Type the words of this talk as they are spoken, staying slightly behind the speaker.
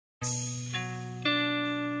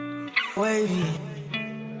Wavy.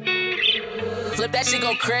 Flip that shit,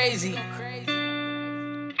 go crazy.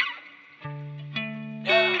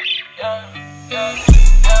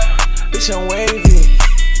 Bitch, I'm wavy.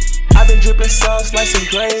 I been dripping sauce like some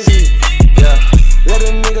gravy. Yeah. Let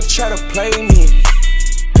a nigga try to play me.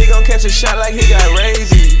 He gon' catch a shot like he got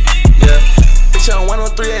rabies. Yeah. Bitch, on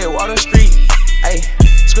 103A Water Street. Ayy.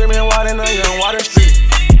 Screaming water on young Water Street.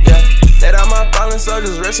 Yeah. That all my fallen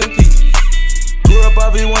soldiers, rest in peace. Grew up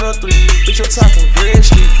off V103. Bitch, you're talking Grid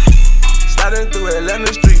Street. Sliding through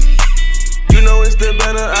Atlanta Street. You know it's the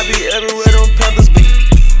banner. I be everywhere them Panthers be.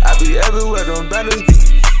 I be everywhere them banners be.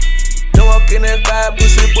 Don't walk in that fire,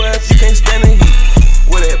 pussy boy, if you can't stand the heat.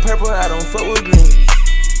 With that purple, I don't fuck with green.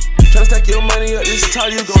 Tryna stack your money up this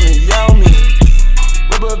tall, you gon' need y'all me.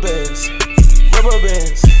 Rubber bands, rubber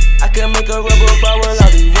bands. I can make a rubber ball with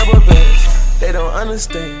all these rubber bands. They don't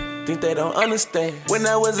understand, think they don't understand. When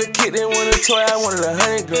I was a kid, they wanted a toy, I wanted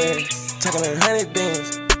 100 grand. Talking 100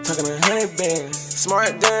 bands, talking 100 bands.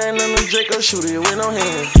 Smart gun on the Draco, shoot it with no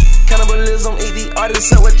hand. Cannibalism, eat the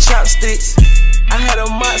artists up with chopsticks. I had a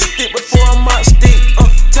mop stick before a mop stick.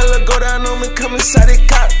 Tell her go down on me, come inside the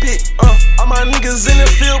cockpit. All my niggas in the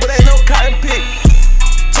field, but ain't no cotton pick.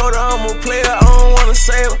 Told her I'm a player, I don't wanna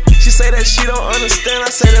save her. She say that she don't understand,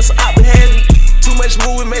 I say that's op behavior. Too much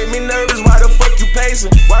movie made me nervous, why the fuck you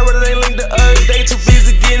pacing? Why rather they link the other day, too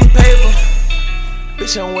busy getting paper?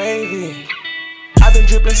 Bitch, I'm wavy. I been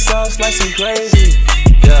dripping sauce like some gravy.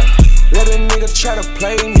 Yeah. Let a nigga try to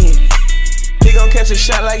play me. He gon' catch a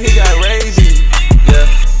shot like he got rabies. Yeah.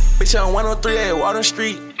 Bitch, on 103A Water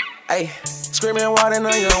Street. Ayy. Screaming water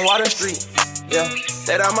on young Water Street. Yeah.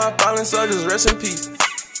 That all my fallen soldiers, rest in peace.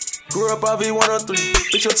 Grew up off V103.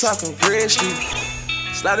 Bitch, you're talking Grid Street.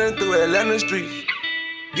 Sliding through Atlanta Street.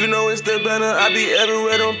 You know it's the banner. I be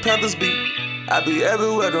everywhere them Panthers be. I be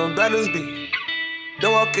everywhere them banners be.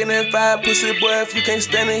 Don't walk in that fire, pussy boy, if you can't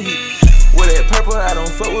stand the heat. With that purple, I don't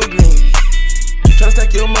fuck with green. Tryna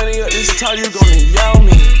stack your money up this tall, you gon' need y'all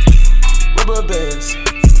me. Rubber bands,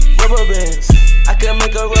 rubber bands. I can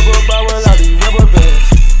make a rubber ball with all these rubber bands.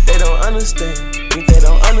 They don't understand, think they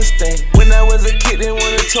don't understand. When I was a kid, they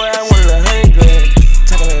wanted a toy, I wanted 100 grand.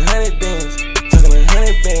 Talking 100 bands, talking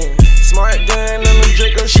 100 bands. Smart gun on the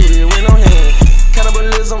Draco, shoot it with no hand.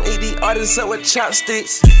 Cannibalism, eat the artists up with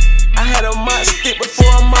chopsticks. I had a mop stick before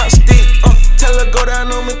a mop stick. Tell her go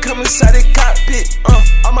down on me, come inside the cockpit.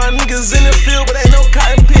 All my niggas in the field, but ain't no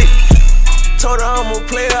cotton pick. Told her I'm a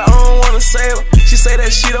player, I don't wanna save her. She say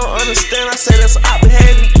that she don't understand, I say that's op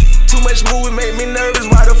behavior. Too much movie made me nervous,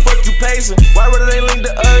 why the fuck you pacing? Why rather they link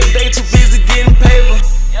the other day, too busy getting paper?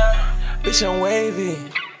 Bitch, I'm wavy.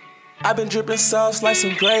 I been dripping sauce like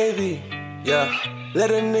some gravy. Yeah.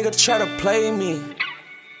 Let a nigga try to play me.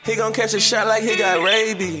 He gon' catch a shot like he got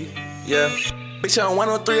rabies. Yeah. Bitch, on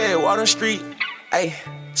 103A Water Street. Ayy.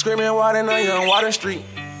 Screaming water on young Water Street.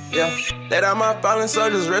 Yeah. That all my fallen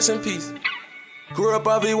soldiers, rest in peace. Grew up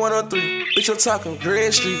off V103. Bitch, you're talking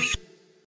Grid Street.